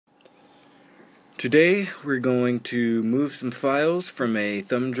Today we're going to move some files from a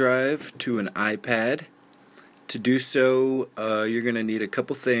thumb drive to an iPad. To do so, you're going to need a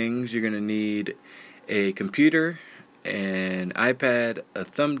couple things. You're going to need a computer, an iPad, a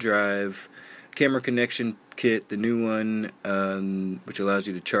thumb drive, camera connection kit, the new one, which allows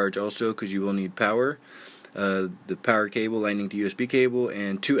you to charge also because you will need power, the power cable, lightning to USB cable,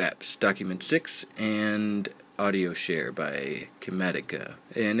 and two apps, Document 6 and Audio Share by Chematica,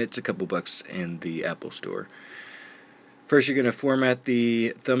 and it's a couple bucks in the Apple Store. First, you're going to format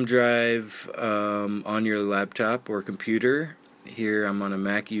the thumb drive on your laptop or computer. Here I'm on a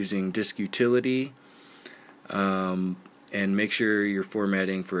Mac using Disk Utility, and make sure you're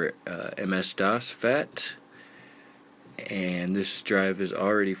formatting for MS-DOS FAT. And this drive is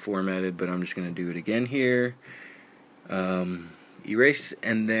already formatted, but I'm just going to do it again here. Erase,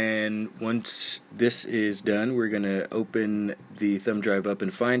 and then once this is done, we're going to open the thumb drive up in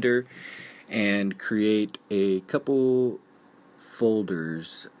Finder and create a couple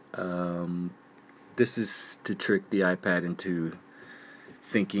folders. This is to trick the iPad into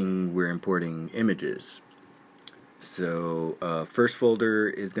thinking we're importing images. So first folder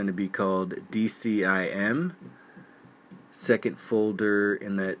is going to be called DCIM. Second folder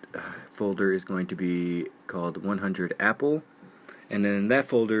in that folder is going to be called 100 Apple. And then in that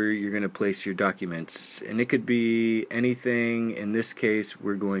folder, you're going to place your documents. And it could be anything. In this case,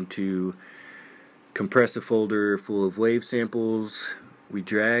 we're going to compress a folder full of wave samples. We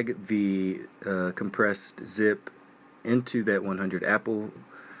drag the compressed zip into that 100 Apple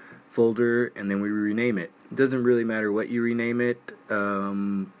folder, and then we rename it. It doesn't really matter what you rename it.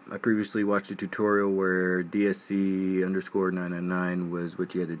 I previously watched a tutorial where DSC_999 was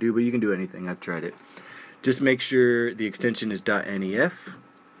what you had to do, but you can do anything. I've tried it. Just make sure the extension is .nef,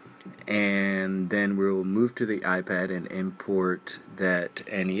 and then we'll move to the iPad and import that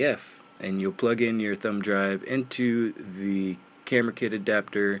 .nef. And you'll plug in your thumb drive into the camera kit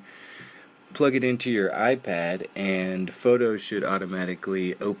adapter, plug it into your iPad, and Photos should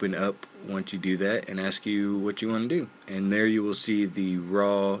automatically open up once you do that and ask you what you want to do. And there you will see the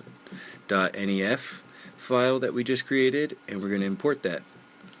raw .nef file that we just created, and we're going to import that.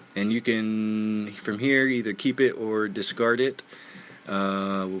 And you can, from here, either keep it or discard it.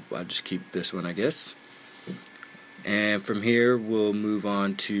 I'll just keep this one, I guess. And from here, we'll move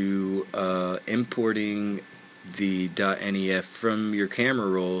on to importing the .nef from your camera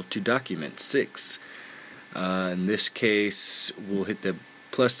roll to Document 6. In this case, we'll hit the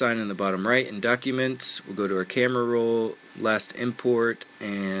plus sign in the bottom right in Documents. We'll go to our camera roll, last import,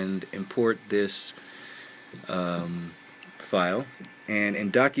 and import this file. And in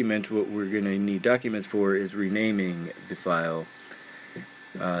Document, what we're going to need documents for is renaming the file.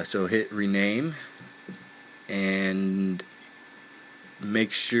 So hit rename, and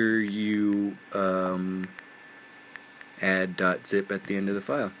make sure you add .zip at the end of the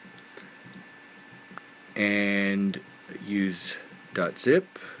file. And use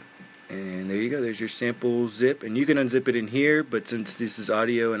 .zip, and there you go, there's your sample zip. And you can unzip it in here, but since this is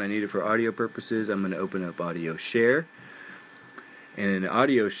audio and I need it for audio purposes, I'm going to open up Audio Share. And in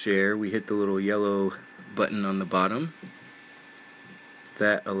Audio Share, we hit the little yellow button on the bottom.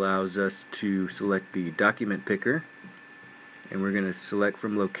 That allows us to select the document picker, and we're going to select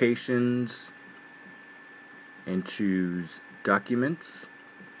from Locations and choose Documents,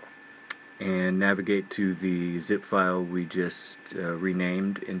 and navigate to the zip file we just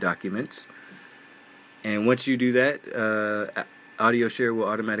renamed in Documents. And once you do that, Audio Share will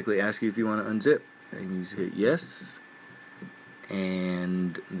automatically ask you if you want to unzip, and you just hit yes.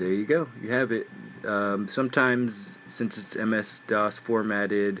 And there you go, you have it. Sometimes, since it's MS-DOS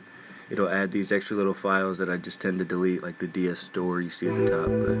formatted, it'll add these extra little files that I just tend to delete, like the DS store you see at the top.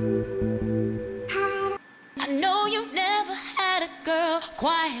 I know you never had a girl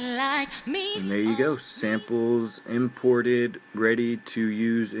quite like me. And there you go, samples imported, ready to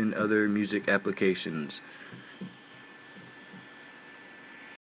use in other music applications.